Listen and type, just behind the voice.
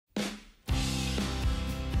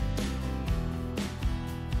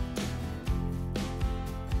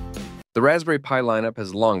The Raspberry Pi lineup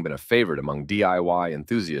has long been a favorite among DIY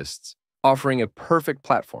enthusiasts, offering a perfect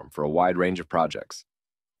platform for a wide range of projects.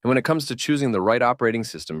 And when it comes to choosing the right operating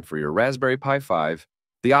system for your Raspberry Pi 5,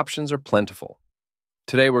 the options are plentiful.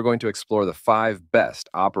 Today, we're going to explore the 5 best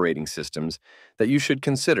operating systems that you should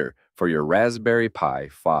consider for your Raspberry Pi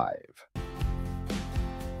 5.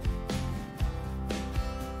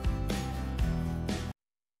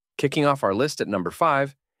 Kicking off our list at number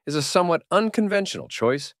 5 is a somewhat unconventional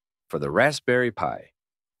choice for the Raspberry Pi,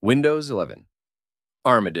 Windows 11,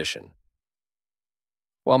 ARM Edition.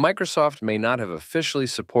 While Microsoft may not have officially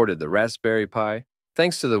supported the Raspberry Pi,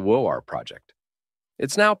 thanks to the WoAR project,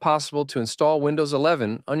 it's now possible to install Windows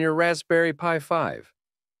 11 on your Raspberry Pi 5.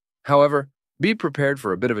 However, be prepared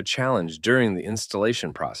for a bit of a challenge during the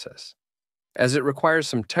installation process, as it requires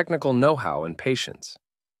some technical know-how and patience.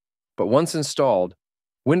 But once installed,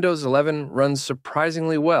 Windows 11 runs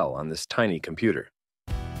surprisingly well on this tiny computer.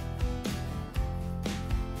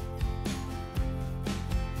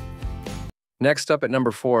 Next up at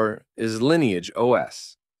number 4 is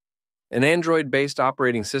lineageos, an Android-based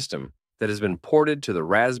operating system that has been ported to the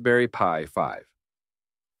Raspberry Pi 5.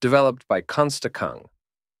 Developed by Kang,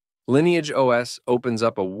 lineageos opens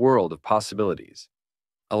up a world of possibilities,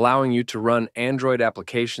 allowing you to run Android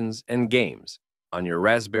applications and games on your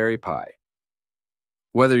Raspberry Pi.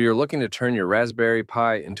 Whether you're looking to turn your Raspberry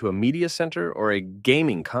Pi into a media center or a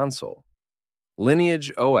gaming console,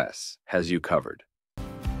 lineageos has you covered.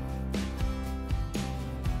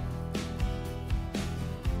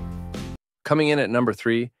 Coming in at number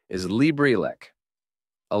 3 is librelec,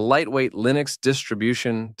 a lightweight Linux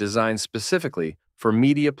distribution designed specifically for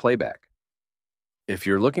media playback. If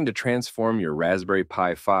you're looking to transform your Raspberry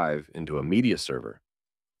Pi 5 into a media server,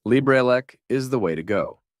 librelec is the way to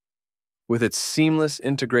go. With its seamless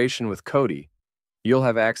integration with Kodi, you'll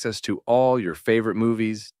have access to all your favorite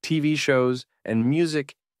movies, TV shows, and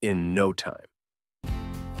music in no time.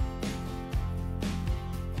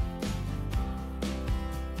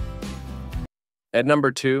 At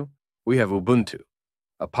number 2, we have Ubuntu,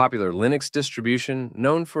 a popular Linux distribution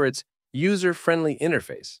known for its user-friendly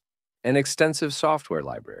interface and extensive software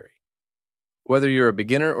library. Whether you're a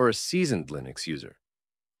beginner or a seasoned Linux user,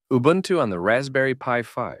 Ubuntu on the Raspberry Pi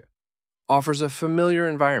 5 offers a familiar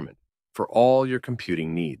environment for all your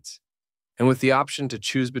computing needs. And with the option to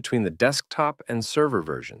choose between the desktop and server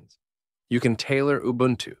versions, you can tailor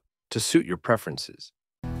Ubuntu to suit your preferences.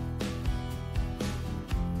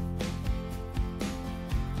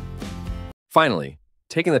 Finally,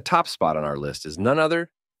 taking the top spot on our list is none other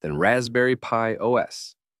than Raspberry Pi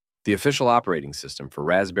OS, the official operating system for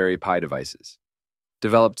Raspberry Pi devices.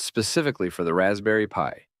 Developed specifically for the Raspberry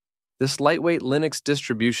Pi, this lightweight Linux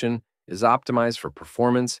distribution is optimized for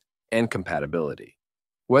performance and compatibility.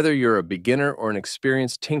 Whether you're a beginner or an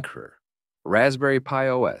experienced tinkerer, Raspberry Pi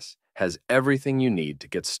OS has everything you need to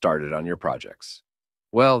get started on your projects.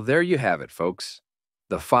 Well, there you have it, folks.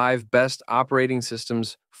 The 5 best operating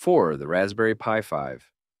systems for the Raspberry Pi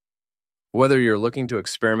 5. Whether you're looking to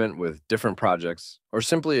experiment with different projects or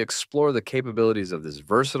simply explore the capabilities of this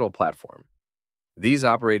versatile platform, these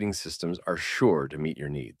operating systems are sure to meet your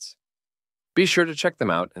needs. Be sure to check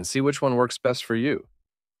them out and see which one works best for you.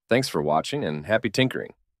 Thanks for watching and happy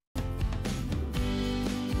tinkering.